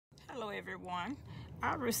everyone.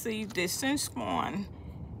 I received this Senswalan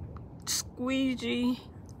Squeegee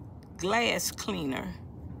glass cleaner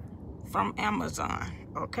from Amazon,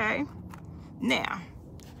 okay? Now,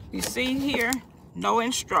 you see here, no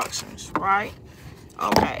instructions, right?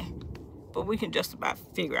 Okay, but we can just about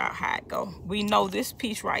figure out how it goes. We know this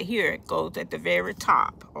piece right here goes at the very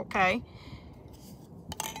top, okay?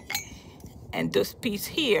 And this piece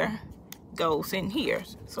here goes in here,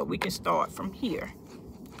 so we can start from here,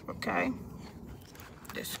 okay?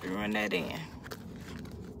 Just screwing that in.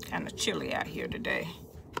 Kind of chilly out here today.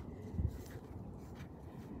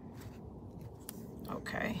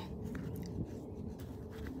 Okay.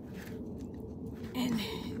 And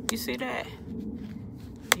you see that?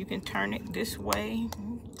 You can turn it this way,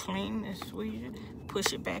 clean and squeeze it,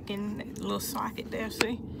 push it back in that little socket there,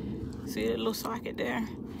 see? See that little socket there?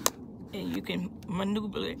 And you can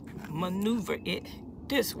maneuver it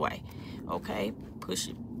this way, okay? Push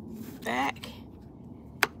it back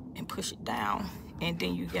and push it down, and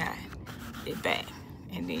then you got it back,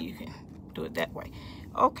 and then you can do it that way.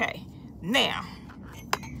 Okay, now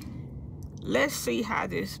let's see how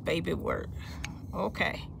this baby works.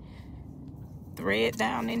 Okay, thread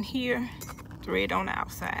down in here, thread on the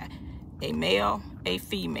outside, a male, a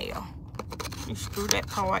female. You screw that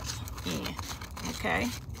part in, okay?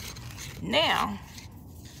 Now,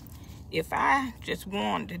 if I just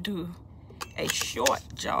wanted to do a short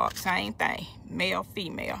job, same thing, male,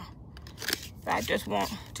 female. If I just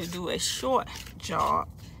want to do a short job,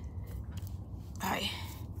 I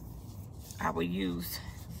will use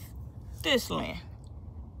this length,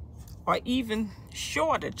 or even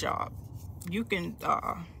shorter job. You can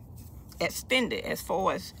extend it as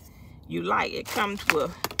far as you like. It comes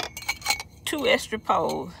with 2 extra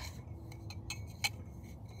poles,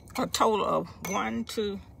 a total of 1,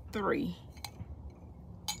 2, 3,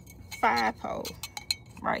 5 poles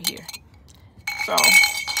right here. So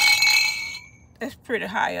that's pretty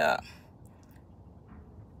high up.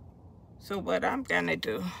 So what I'm gonna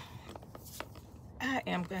do, I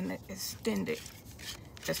am gonna extend it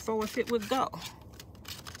as far as it would go,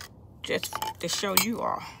 just to show you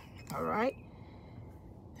all right?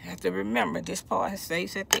 You have to remember this part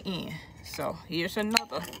stays at the end. So here's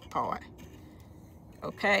another part,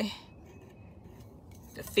 okay?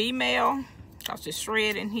 The female, because it's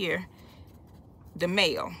thread in here, the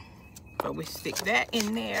male. So we stick that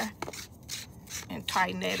in there and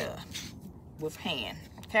tighten that up with hand,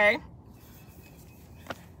 okay?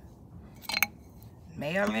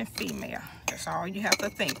 Male and female, that's all you have to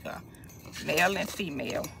think of. Male and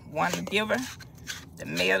female, one the giver, the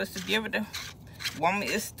male is the giver, the woman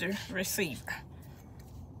is the receiver.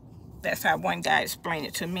 That's how one guy explained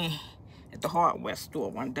it to me at the hardware store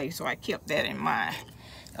one day, so I kept that in mind.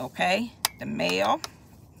 Okay, the male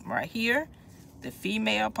right here, the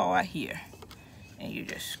female part here, and you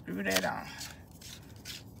just screw that on.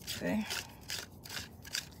 See?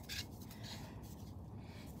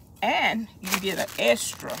 And you get an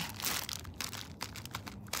extra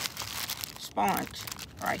sponge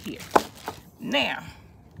right here. Now,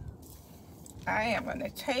 I am going to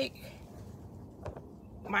take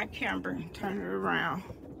my camera and turn it around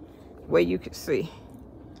where you can see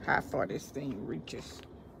how far this thing reaches.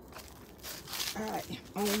 I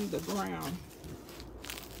on the ground,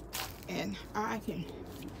 and I can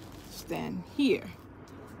stand here.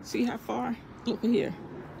 See how far? Look here.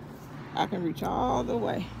 I can reach all the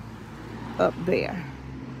way up there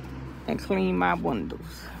and clean my windows,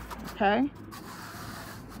 okay?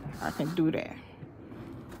 I can do that.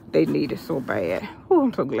 They need it so bad. Oh,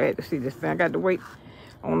 I'm so glad to see this thing. I got to wait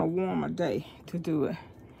on a warmer day to do it.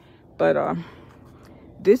 But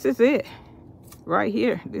this is it right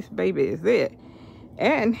here. This baby is it.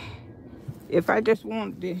 And if I just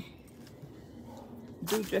want to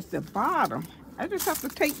do just the bottom, I just have to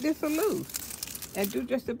take this loose and do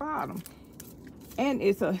just the bottom. And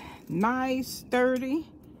it's a nice, sturdy,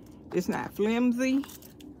 it's not flimsy.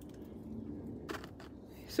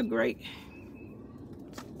 It's a great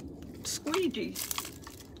squeegee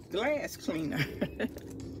glass cleaner.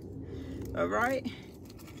 All right.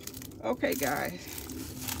 Okay, guys.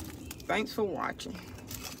 Thanks for watching.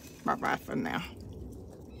 Bye-bye for now.